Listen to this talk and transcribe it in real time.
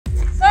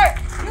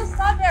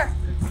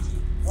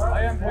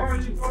Where are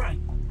you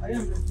going? I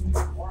am refugee.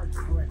 Where are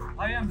you going?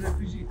 I am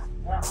refugee.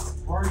 Yeah.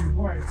 Where are you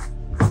going?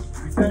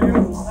 We tell you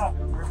to stop.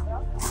 You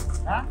understand?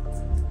 Huh?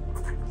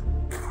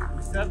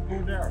 We said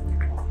go there.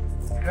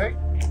 Okay.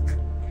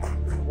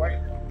 Wait.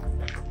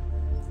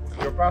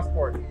 Your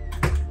passport.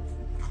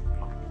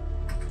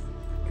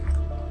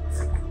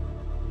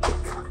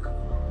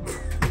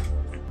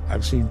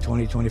 I've seen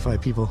 20,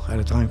 25 people at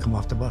a time come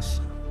off the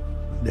bus.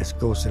 This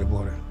goes to the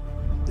border.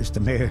 It's the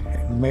mayor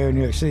of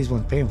New York City's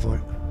one paying for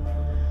it.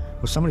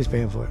 Well, somebody's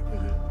paying for it.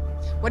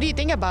 What do you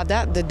think about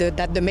that?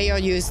 That the mayor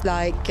used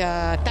like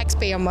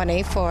taxpayer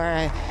money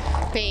for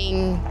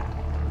paying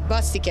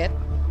bus ticket?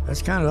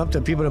 That's kind of up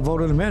to people that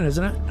voted them in,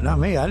 isn't it? Not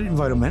me. I didn't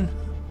vote them in.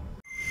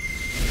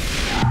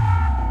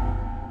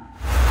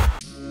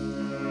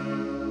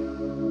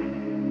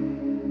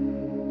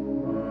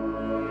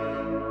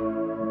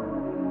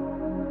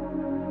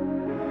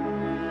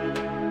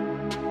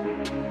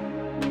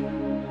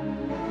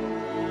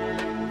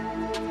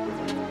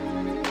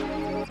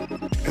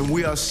 And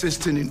we are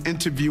assisting and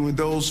interviewing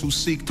those who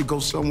seek to go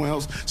somewhere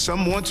else.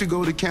 Some want to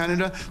go to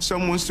Canada,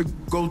 some wants to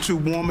go to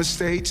warmer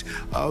states,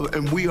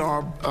 and we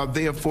are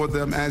there for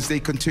them as they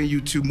continue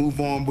to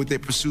move on with their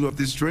pursuit of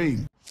this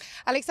dream.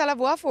 Alexa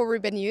Lavoie for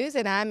Urban News,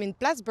 and I'm in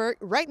Plattsburgh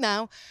right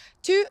now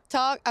to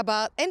talk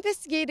about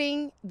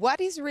investigating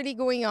what is really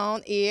going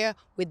on here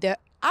with the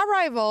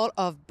arrival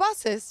of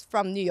buses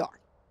from New York,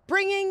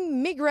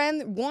 bringing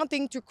migrants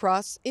wanting to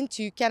cross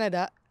into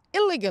Canada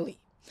illegally.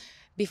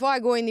 Before I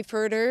go any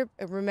further,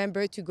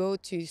 remember to go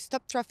to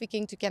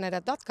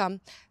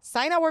stoptraffickingtocanada.com,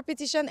 sign our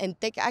petition, and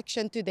take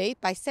action today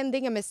by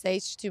sending a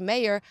message to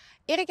Mayor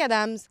Eric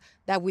Adams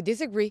that we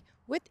disagree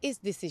with his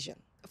decision.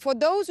 For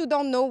those who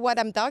don't know what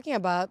I'm talking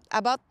about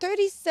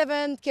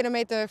 37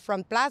 kilometers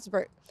from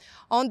Plattsburgh,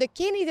 on the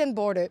Canadian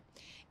border,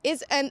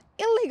 is an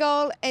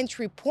illegal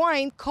entry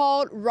point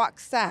called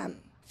Roxham,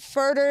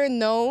 further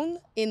known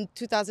in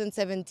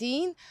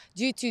 2017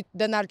 due to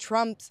Donald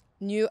Trump's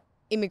new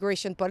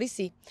immigration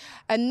policy.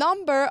 A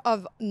number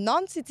of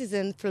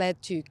non-citizens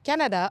fled to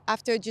Canada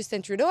after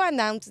Justin Trudeau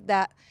announced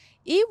that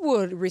he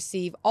would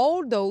receive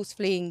all those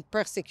fleeing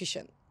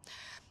persecution.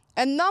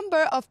 A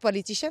number of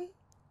politicians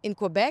in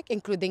Quebec,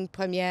 including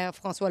Premier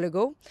François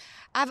Legault,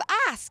 have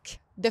asked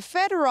the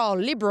federal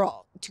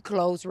Liberal to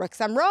close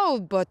Roxham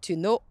Road, but to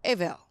no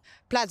avail.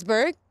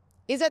 Plattsburgh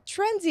is a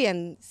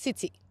transient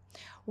city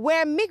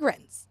where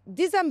migrants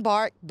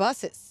disembark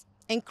buses,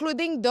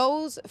 including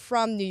those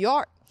from New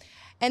York,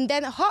 and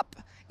then hop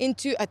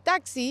into a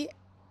taxi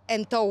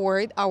and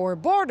toward our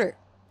border.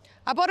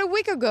 About a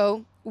week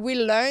ago, we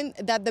learned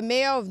that the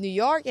mayor of New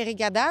York,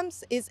 Eric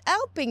Adams, is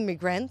helping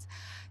migrants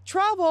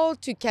travel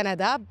to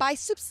Canada by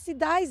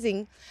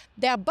subsidizing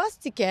their bus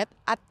ticket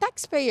at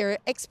taxpayer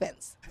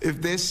expense. If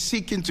they're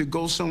seeking to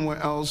go somewhere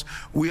else,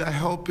 we are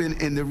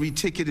helping in the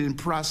reticketing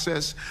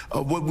process.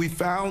 What we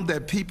found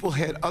that people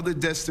had other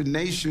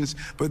destinations,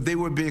 but they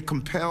were being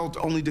compelled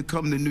only to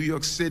come to New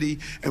York City,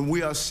 and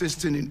we are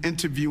assisting and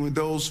interviewing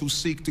those who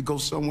seek to go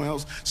somewhere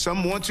else.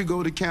 Some want to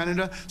go to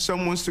Canada,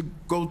 some wants to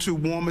go to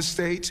warmer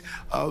states,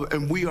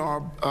 and we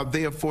are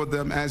there for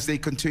them as they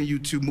continue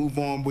to move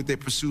on with their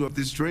pursuit of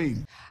this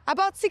dream.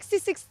 About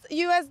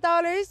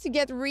 $66 to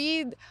get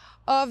rid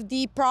of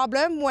the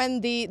problem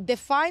when they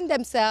define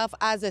themselves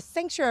as a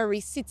sanctuary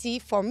city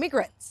for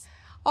migrants.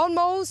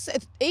 Almost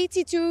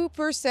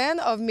 82%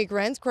 of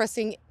migrants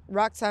crossing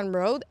Roxham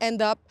Road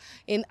end up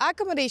in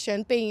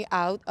accommodation paying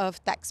out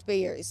of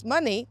taxpayers'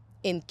 money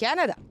in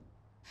Canada.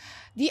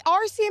 The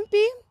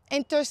RCMP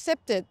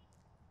intercepted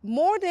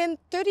more than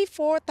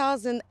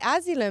 34,000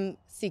 asylum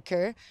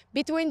seekers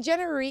between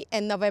January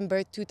and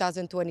November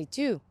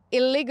 2022,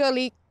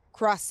 illegally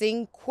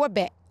crossing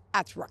Quebec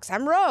at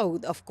Roxham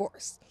Road, of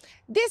course.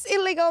 This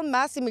illegal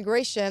mass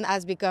immigration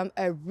has become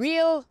a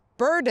real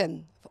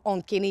burden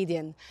on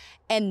Canadians,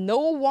 and no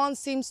one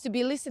seems to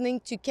be listening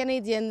to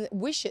Canadian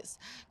wishes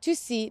to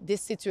see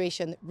this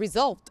situation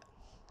resolved.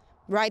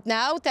 Right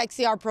now,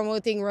 taxis are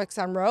promoting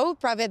Roxham Road.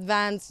 Private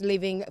vans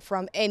leaving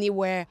from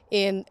anywhere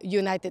in the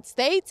United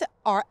States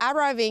are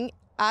arriving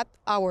at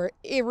our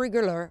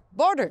irregular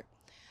border.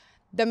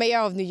 The mayor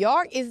of New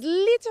York is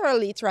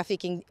literally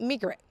trafficking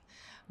migrants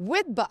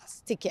with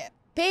bus tickets,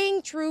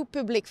 paying through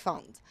public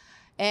funds.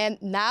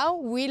 And now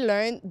we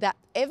learn that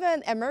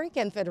even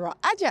American federal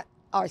agents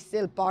are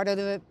still part of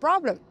the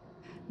problem.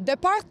 The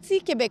Parti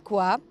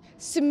québécois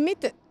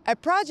submitted a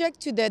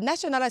project to the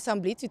National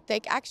Assembly to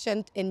take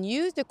action and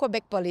use the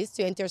Quebec police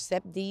to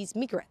intercept these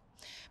migrants.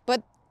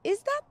 But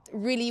is that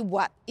really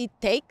what it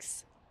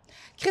takes?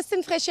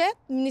 Christine Fréchette,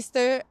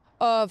 Minister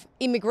of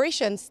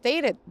Immigration,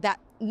 stated that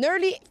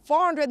nearly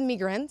 400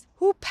 migrants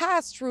who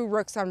passed through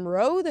Roxham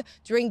Road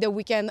during the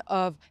weekend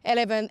of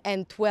 11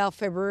 and 12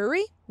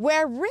 February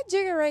were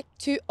redirected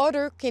to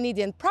other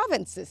Canadian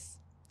provinces.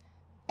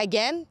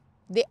 Again,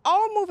 they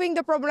are moving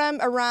the problem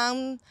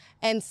around,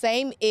 and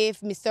same if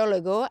Mr.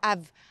 Legault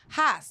have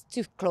asked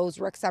to close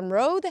Roxham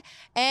Road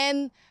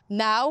and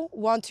now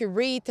want to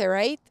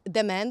reiterate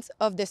demands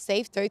of the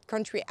Safe Third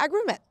Country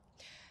Agreement.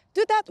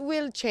 Do that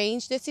will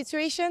change the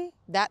situation?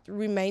 That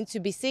remains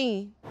to be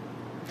seen.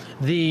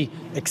 The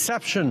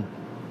exception,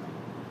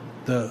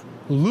 the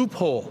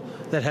loophole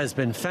that has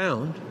been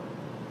found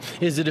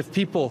is that if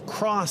people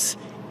cross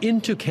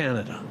into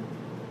Canada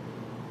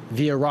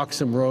via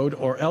Roxham Road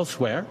or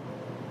elsewhere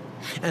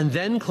and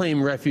then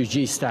claim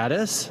refugee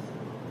status,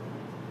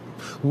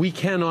 we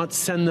cannot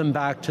send them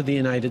back to the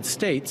United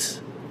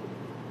States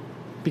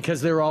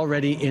because they're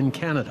already in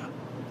Canada.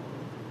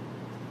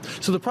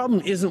 So the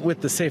problem isn't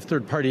with the Safe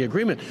Third Party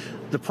Agreement.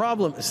 The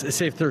problem,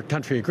 Safe Third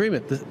Country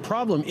Agreement, the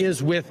problem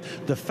is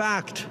with the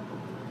fact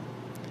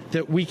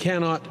that we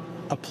cannot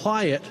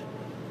apply it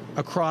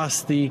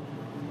across the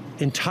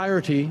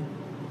entirety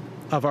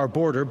of our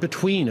border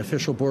between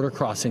official border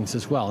crossings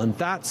as well. And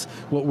that's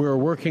what we're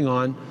working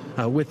on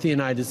with the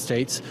United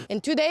States.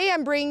 And today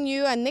I'm bringing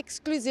you an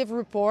exclusive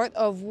report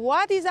of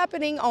what is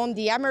happening on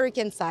the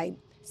American side.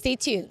 Stay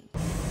tuned.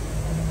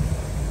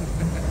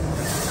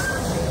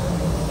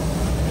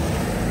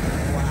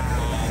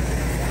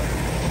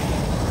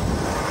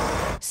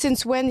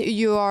 Since when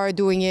you are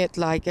doing it,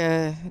 like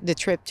the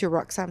trip to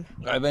Roxham?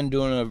 I've been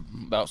doing it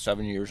about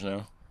 7 years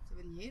now.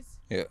 7 years?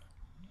 Yeah.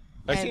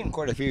 I've seen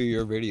quite a few of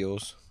your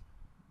videos.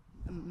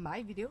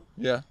 My video?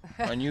 Yeah,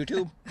 on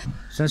YouTube.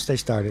 Since they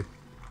started,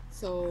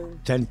 So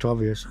 10,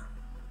 12 years.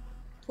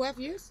 12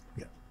 years?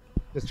 Yeah.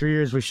 The 3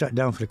 years we shut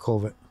down for the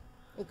COVID.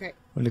 Okay.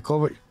 When the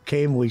COVID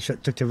came, we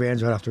took the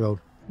vans right off the road.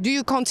 Do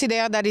you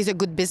consider that is a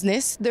good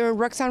business, the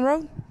Roxham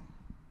Road?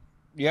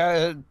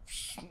 Yeah,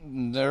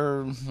 there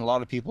are a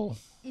lot of people.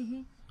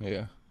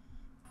 Yeah.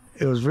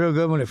 It was real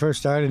good when it first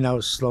started. Now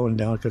it's slowing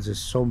down because there's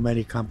so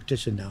many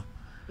competition now.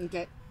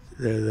 Okay.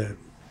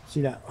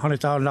 See that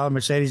 $100,000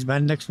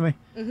 Mercedes-Benz next to me?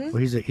 Well,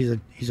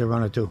 he's a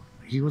runner too.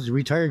 He was a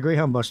retired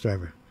Greyhound bus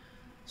driver,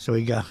 so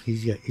he's got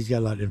a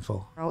lot of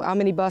info. How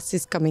many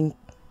buses coming?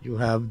 You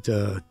have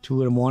the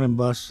 2 in the morning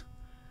bus,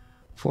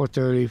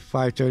 4:30,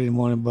 5:30 in the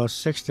morning bus,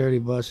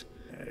 6:30 bus,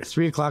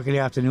 3 o'clock in the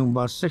afternoon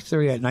bus,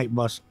 6:30 at night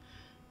bus.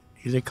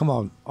 They come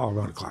all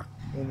around the clock.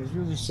 And there's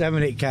usually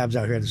 7, 8 cabs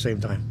out here at the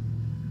same time.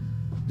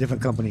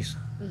 Different companies.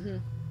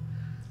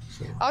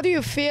 How do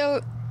you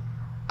feel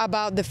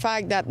about the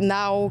fact that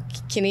now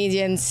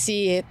Canadians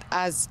see it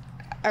as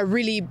a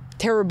really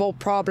terrible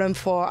problem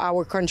for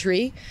our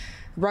country,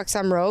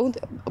 Roxham Road,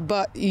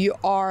 but you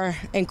are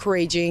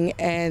encouraging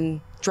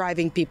and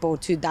driving people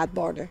to that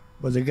border?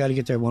 But they got to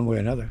get there one way or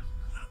another.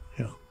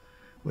 You know,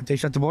 but they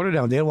shut the border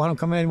down. They don't want them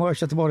coming anymore.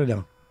 Shut the border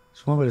down.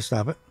 It's one way to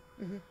stop it.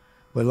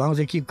 But as long as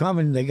they keep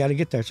coming, they got to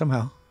get there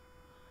somehow.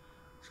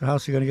 So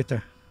how's they going to get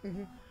there?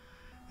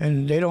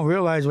 And they don't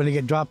realize when they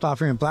get dropped off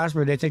here in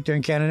Plattsburgh, they think they're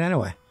in Canada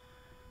anyway.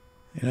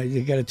 You know,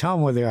 you got to tell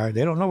them where they are.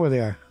 They don't know where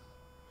they are.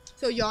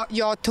 So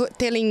you're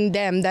telling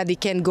them that they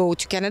can go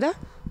to Canada?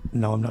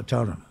 No, I'm not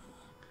telling them.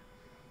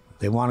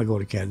 They want to go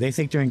to Canada. They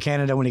think they're in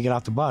Canada when they get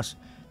off the bus.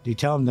 You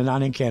tell them they're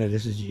not in Canada.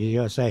 This is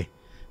USA.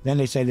 Then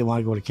they say they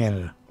want to go to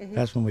Canada.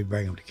 That's when we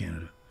bring them to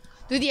Canada.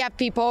 Do they have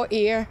people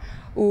here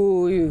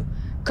who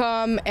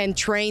come and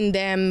train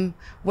them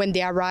when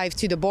they arrive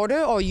to the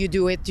border, or you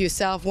do it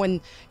yourself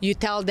when you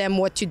tell them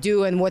what to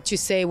do and what to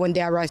say when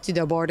they arrive to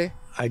the border?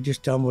 I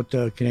just tell them what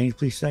the Canadian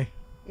police say.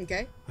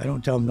 Okay. I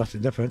don't tell them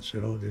nothing different,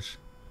 you know, just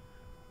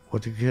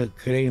what the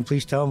Canadian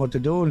police tell them what to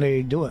do, and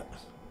they do it.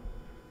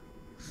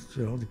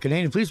 You know, the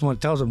Canadian police one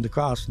tells them to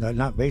cross,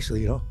 not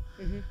basically, you know,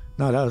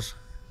 not us.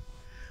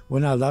 We're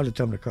not allowed to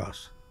tell them to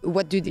cross.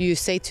 What do you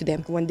say to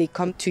them when they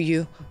come to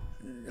you?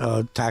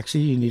 Taxi,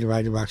 you need to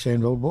ride the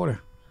Roxham Road border.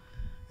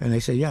 And they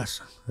say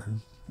yes,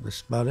 and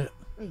that's about it.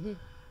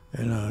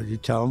 And you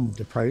tell them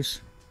the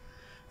price.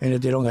 And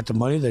if they don't got the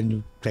money, then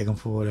you take them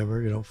for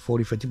whatever, you know,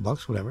 40, 50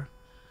 bucks, whatever.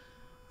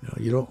 You know,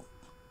 you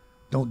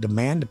don't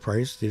demand the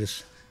price. They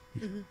just,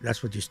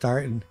 that's what you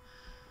start. And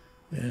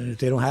if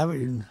they don't have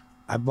it,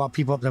 I brought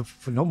people up there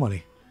for no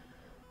money.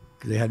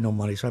 Because they had no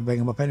money, so I bring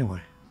them up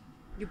anyway.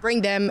 You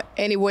bring them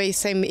anyway,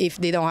 same if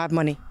they don't have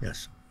money?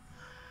 Yes.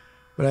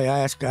 But I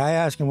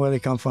ask them where they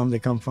come from. They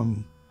come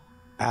from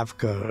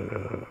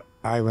Africa,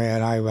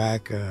 Iran,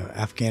 Iraq,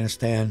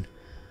 Afghanistan,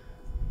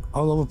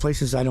 all over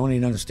places I don't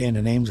even understand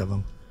the names of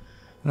them.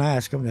 And I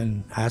ask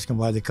them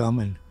why they come,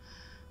 and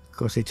of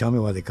course they tell me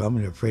why they come,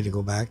 and they're afraid to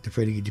go back, they're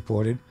afraid to get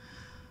deported.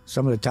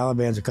 Some of the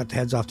Taliban's have cut the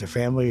heads off their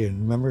family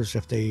and members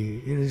if they,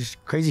 you know,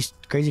 just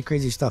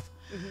crazy stuff.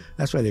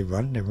 That's why they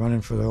run. They're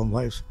running for their own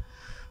lives.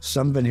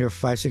 Some have been here for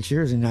 5, 6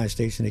 years in the United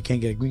States and they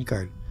can't get a green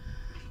card.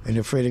 And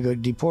they're afraid to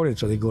get deported,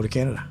 so they go to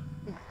Canada.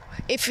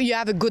 If you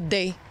have a good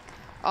day,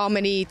 how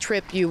many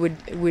trips you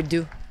would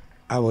do?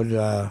 I would,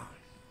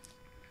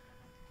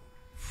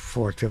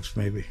 4 trips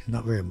maybe,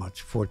 not very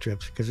much, 4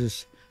 trips, because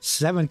there's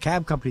 7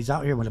 cab companies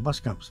out here when the bus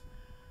comes.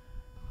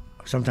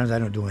 Sometimes I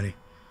don't do any.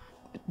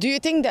 Do you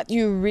think that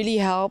you really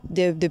help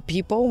the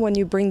people when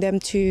you bring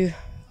them to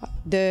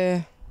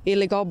the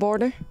illegal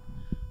border?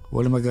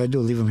 What am I going to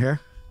do, leave them here?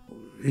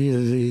 Either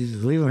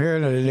leave them here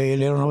and they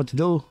don't know what to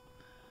do,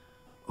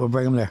 or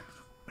bring them there,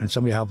 and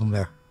somebody help them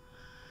there.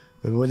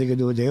 But what are they going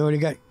to do? They already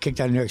got kicked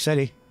out of New York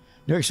City.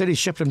 New York City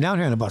shipped them down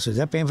here on the buses.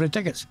 They're paying for the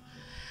tickets.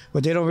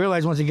 But they don't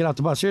realize once they get off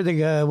the bus here,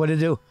 they what to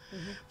do.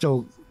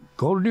 So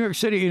go to New York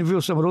City,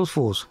 interview some of those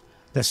fools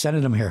that's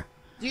sending them here.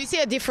 Do you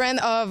see a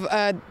difference of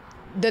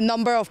the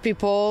number of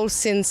people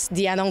since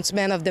the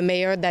announcement of the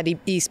mayor that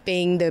he's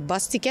paying the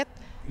bus ticket?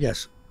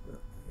 Yes.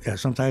 Yeah,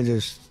 sometimes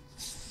there's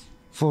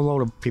full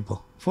load of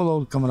people, full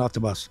load coming off the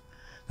bus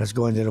that's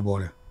going to the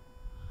border.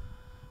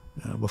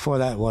 Before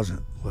that, it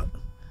wasn't. But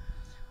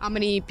How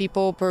many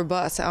people per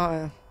bus,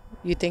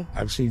 you think?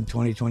 I've seen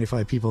 20,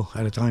 25 people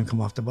at a time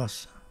come off the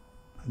bus.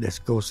 This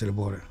goes to the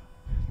border.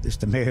 This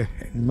the mayor.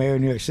 The mayor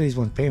of New York City is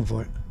one paying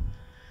for it.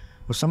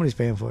 Well, somebody's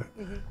paying for it.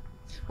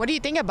 What do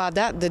you think about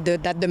that?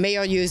 That the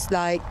mayor used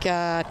like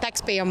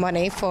taxpayer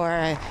money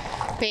for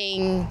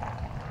paying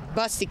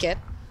bus ticket?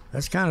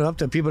 That's kind of up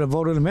to people that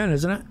voted them in,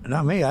 isn't it?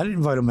 Not me. I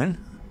didn't vote them in.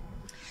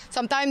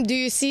 Sometimes do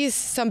you see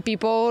some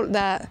people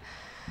that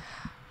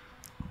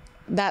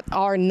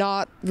are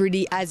not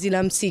really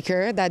asylum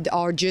seeker, that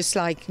are just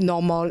like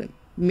normal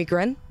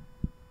migrant?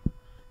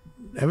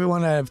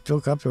 Everyone that I've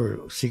took up are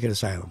seeking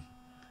asylum.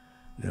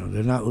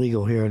 They're not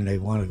legal here and they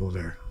want to go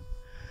there.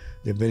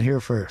 They've been here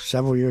for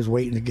several years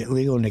waiting to get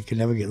legal and they can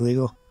never get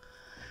legal.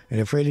 And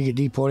they're afraid to get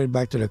deported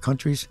back to their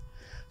countries.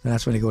 And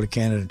that's when they go to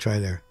Canada and try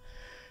there.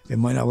 It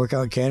might not work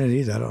out in Canada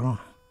either, I don't know.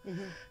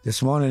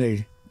 This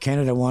morning,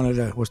 Canada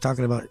was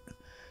talking about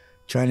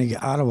trying to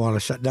get Ottawa to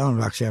shut down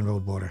Roxham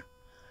Road border.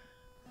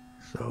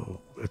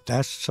 So if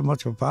that's so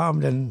much of a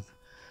problem, then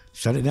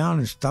shut it down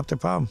and stop the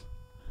problem.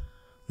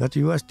 Let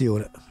the U.S. deal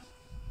with it.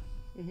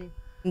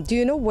 Do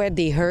you know where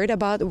they heard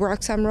about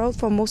Roxham Road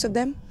for most of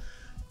them?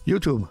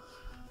 YouTube.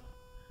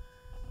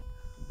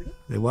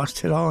 They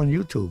watched it all on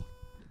YouTube.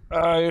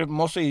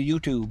 Mostly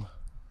YouTube.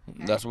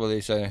 That's what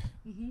they say.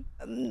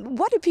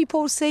 What do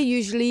people say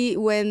usually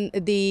when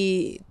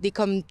they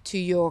come to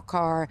your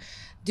car?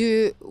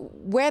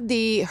 Where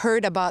they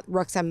heard about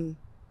Roxham?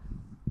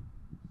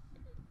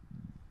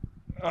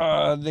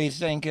 They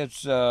think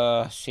it's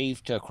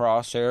safe to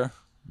cross there.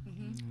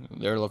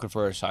 They're looking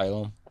for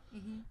asylum.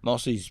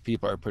 Most of these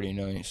people are pretty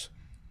nice.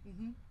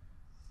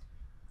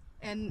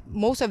 And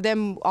most of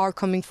them are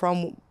coming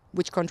from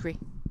which country?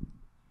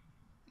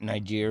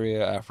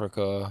 Nigeria,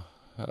 Africa,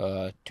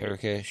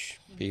 Turkish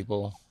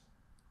people.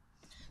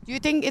 Do you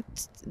think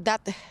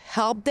that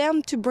helped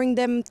them to bring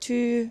them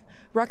to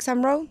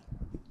Roxham Road?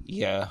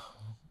 Yeah.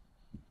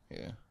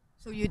 Yeah.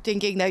 So you're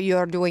thinking that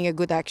you're doing a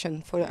good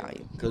action for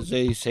Because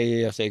they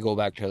say if they go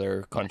back to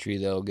their country,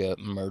 they'll get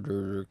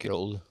murdered or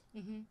killed.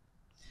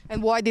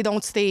 And why they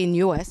don't stay in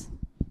U.S.?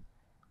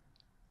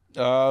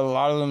 A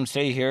lot of them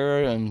stay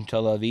here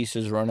until the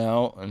visas run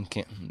out and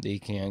they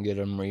can't get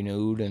them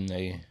renewed, and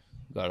they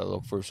gotta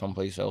look for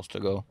someplace else to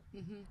go.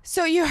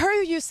 So you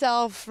heard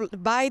yourself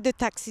by the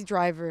taxi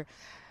driver,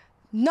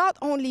 not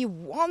only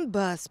one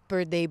bus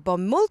per day, but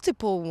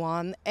multiple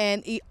one,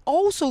 and he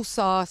also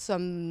saw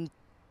some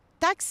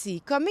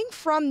taxi coming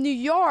from New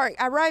York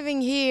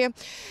arriving here.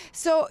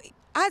 So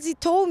as he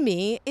told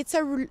me, it's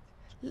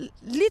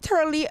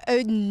literally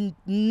a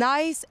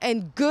nice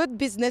and good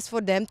business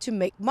for them to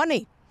make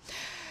money.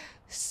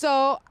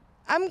 So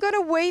I'm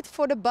gonna wait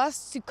for the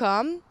bus to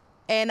come,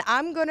 and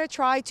I'm gonna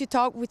try to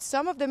talk with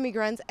some of the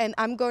migrants, and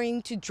I'm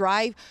going to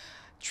drive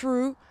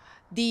through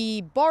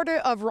the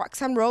border of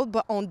Roxham Road,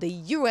 but on the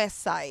U.S.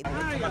 side.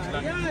 That's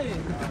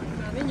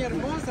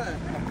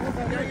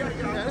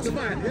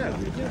fine, yeah.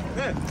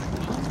 Good.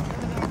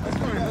 That's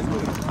fine, that's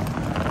good.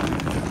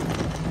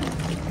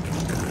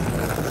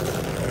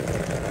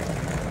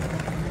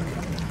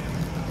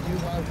 Do you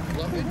have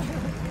luggage?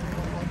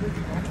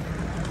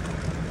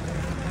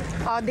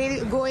 Are they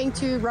going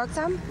to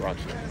Roxham?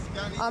 Roxham.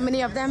 How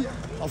many of them?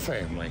 A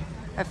family.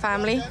 A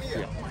family?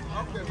 Yeah.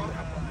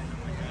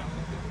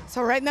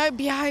 So right now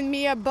behind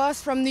me, a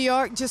bus from New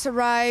York just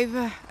arrived,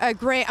 a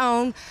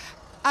Greyhound.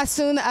 As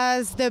soon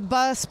as the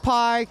bus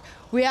park,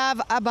 we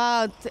have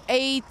about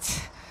eight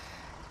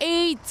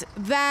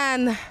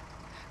vans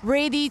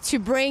ready to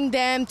bring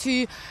them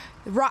to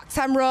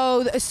Roxham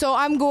Road. So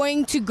I'm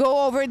going to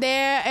go over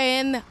there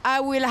and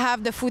I will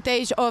have the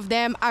footage of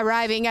them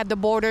arriving at the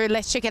border.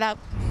 Let's check it out.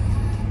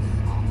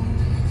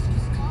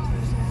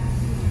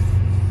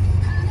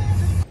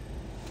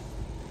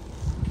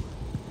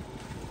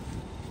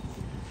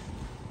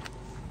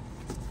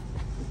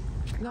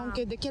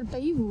 Donc, de quel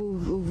pays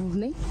vous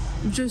venez?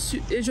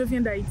 Je viens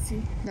d'Haïti.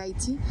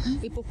 D'Haïti.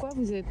 Et pourquoi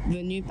vous êtes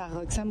venu par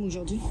Roxham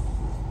aujourd'hui?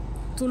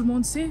 Tout le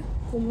monde sait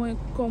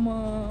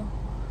comment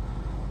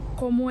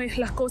est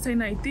la cause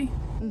en Haïti.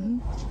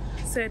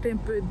 C'est un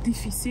peu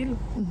difficile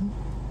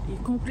et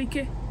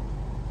compliqué.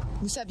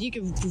 Vous saviez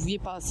que vous pouviez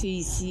passer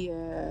ici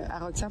à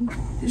Roxham?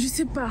 Je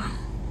sais pas.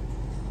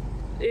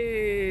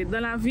 Et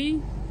dans la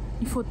vie,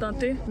 il faut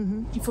tenter,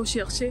 il faut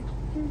chercher.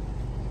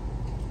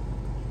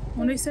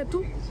 On essaie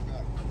tout.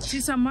 Si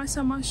ça marche,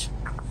 ça marche.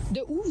 De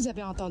où vous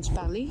avez entendu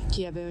parler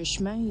qu'il y avait un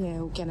chemin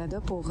au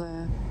Canada pour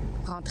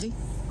rentrer?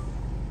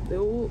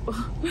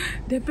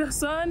 Des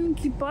personnes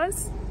qui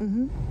passent.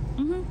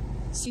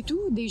 C'est tout?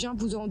 Des gens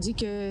vous ont dit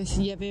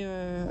qu'il y avait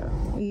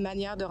une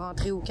manière de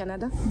rentrer au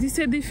Canada?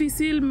 C'est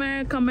difficile,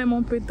 mais quand même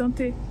on peut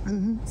tenter.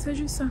 C'est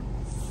juste ça.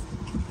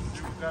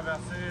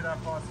 traverser la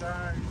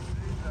frontière ici,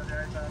 vous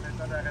allez être en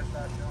état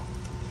d'arrestation.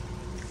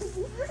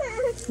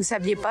 Vous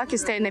saviez pas que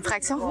c'était une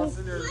infraction? Non,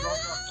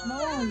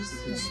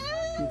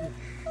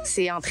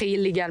 C'est entrer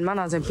illégalement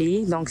dans un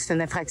pays, donc c'est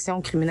une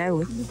infraction criminelle,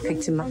 oui,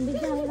 effectivement.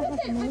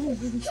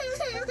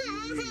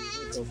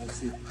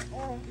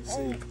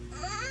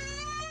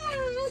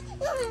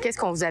 Qu'est-ce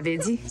qu'on vous avait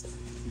dit?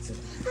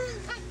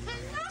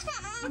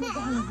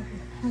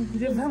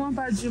 j'ai vraiment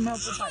pas d'humain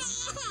pour parler.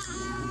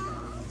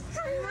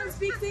 Anyone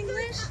speaks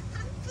English?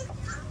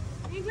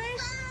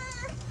 English?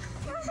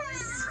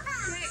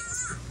 Okay.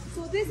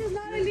 So this is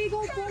not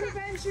illegal port of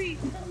entry.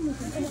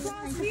 If you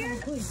cross here,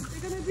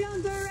 you're going to be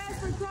under arrest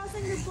for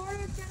crossing the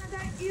border of Canada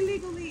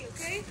illegally,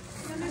 okay?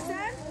 You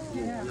understand?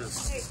 Yeah.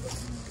 Okay.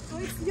 So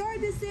it's your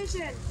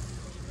decision.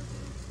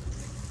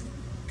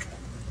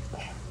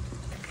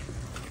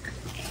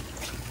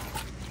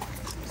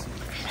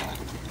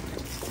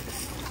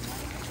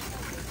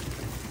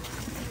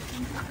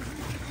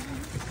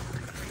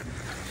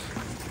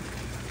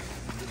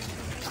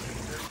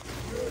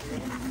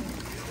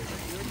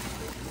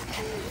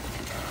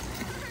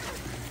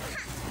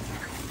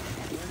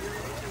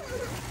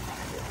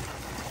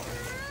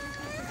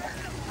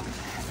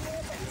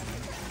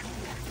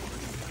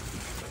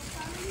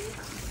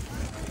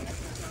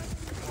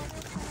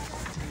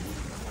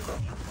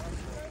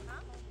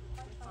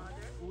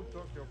 Who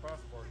took your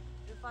passport?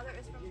 Your father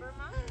is from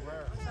Burma?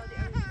 Where? Or Saudi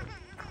Arabia?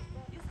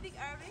 You speak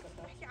Arabic?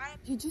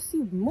 Did you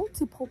see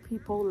multiple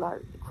people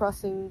like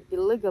crossing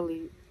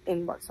illegally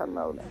in Roxham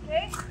Road?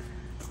 Okay.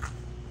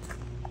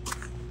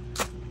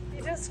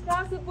 You just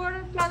crossed the border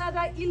of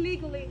Canada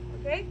illegally,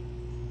 okay?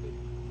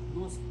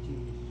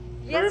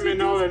 Yes, we do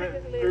speak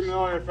English.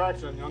 Criminal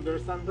infraction, you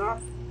understand that?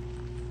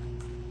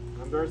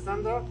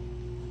 Understand that?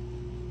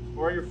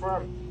 Where are you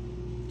from?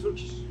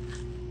 Turkish.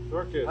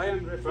 Turkish. I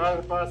am refugee.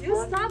 Passport?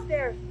 You stop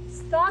there.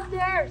 Stop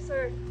there,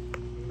 sir.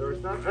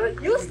 Understand? Hey!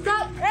 You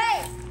stop.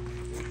 Hey!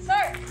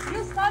 Sir,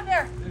 you stop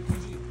there.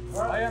 Refugee.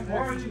 I am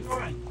refugee.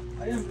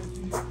 I am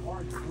refugee. Where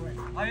are you going?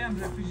 I am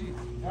refugee.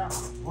 Yeah.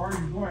 Where are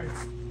you going?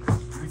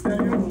 We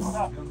tell you to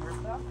stop. You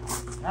understand?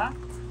 Huh?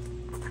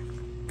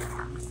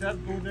 We said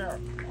go there.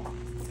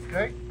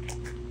 Okay?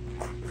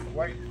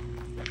 Wait.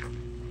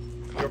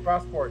 Your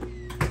passport.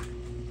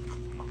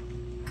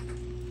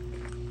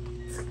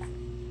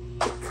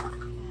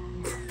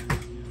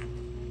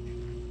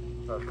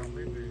 Ça a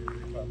tombé des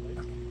papiers.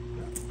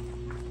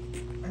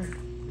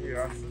 Il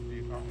reste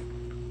des fonds.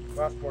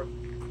 Passport.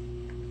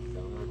 Ça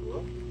en a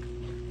quoi?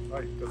 Ah,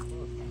 il coûte pas.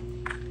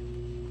 Je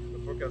sais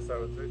pas qu'est-ce que ça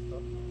veut dire, ça.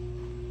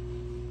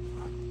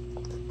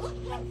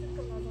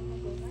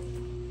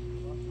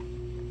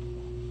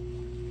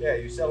 Yeah,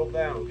 you settle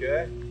down,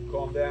 okay?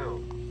 Calm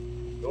down.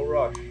 No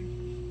rush.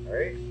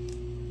 Alright?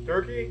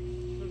 Turkey?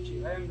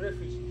 Turkey, I am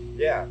refugee.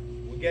 Yeah,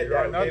 we get You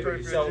are that, not okay? But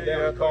you settle refugee down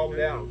yet, and calm okay?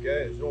 down, okay?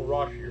 There's no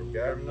rush here, okay?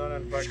 Criminal You're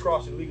just infraction.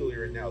 crossing legally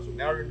right now, so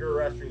now you're under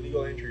arrest for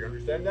illegal entry. You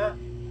understand that?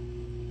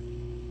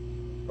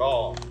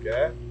 Calm,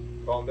 okay?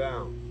 Calm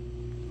down.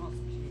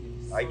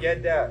 I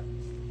get that.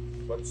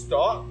 But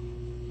stop.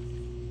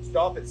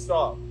 Stop it,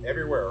 stop.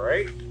 Everywhere,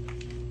 right?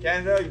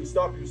 Canada, you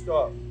stop, you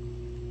stop.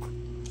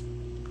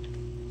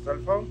 Cell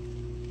phone?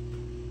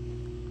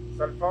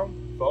 Cell phone?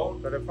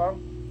 Phone? Telephone?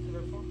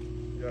 Telephone.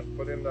 Yeah,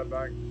 put in the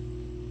bag.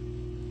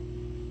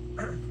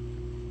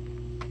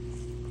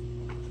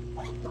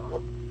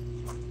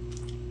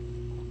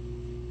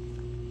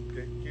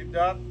 Okay, keep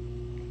that.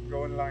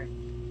 Go in line.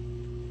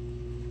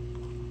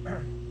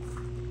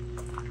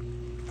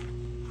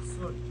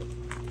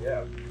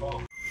 Yeah,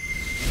 calm.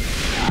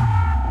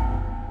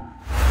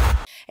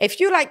 If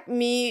you like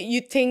me,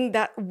 you think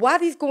that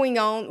what is going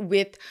on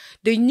with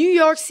the New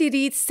York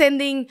City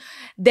sending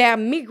their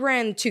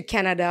migrant to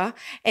Canada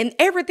and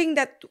everything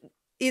that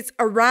is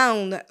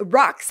around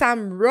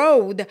Roxham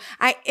Road,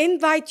 I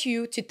invite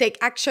you to take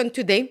action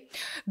today.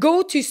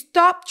 Go to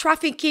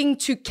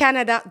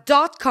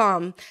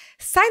stoptraffickingtocanada.com.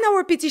 Sign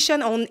our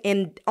petition on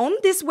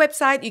this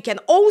website. You can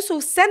also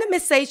send a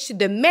message to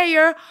the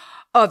mayor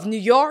of New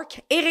York,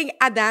 Eric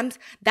Adams,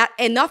 that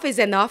enough is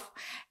enough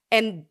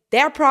and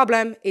their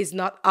problem is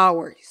not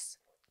ours.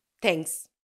 Thanks.